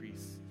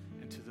increase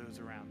into those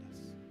around us.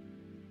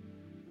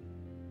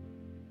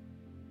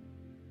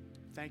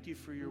 Thank you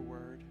for your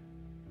word.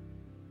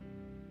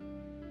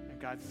 And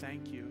God,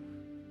 thank you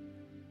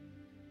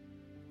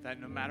that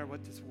no matter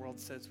what this world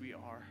says we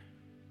are,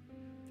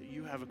 that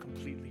you have a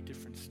completely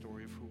different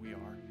story of who we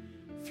are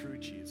through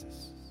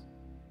Jesus.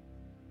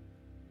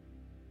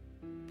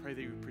 Pray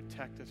that you would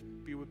protect us.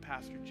 Be with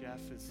Pastor Jeff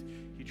as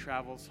he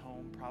travels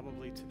home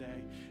probably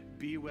today.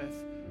 Be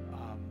with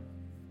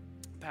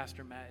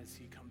Pastor Matt as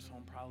he comes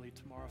home probably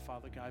tomorrow,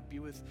 Father God. Be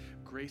with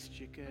Grace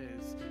Jicka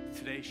as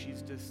today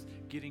she's just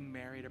getting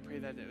married. I pray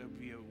that it would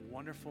be a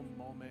wonderful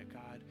moment,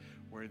 God,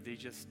 where they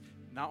just,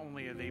 not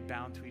only are they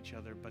bound to each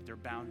other, but they're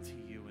bound to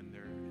you in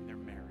their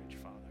marriage,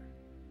 Father.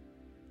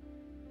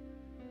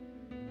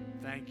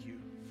 Thank you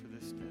for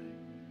this day.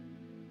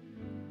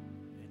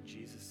 In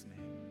Jesus' name.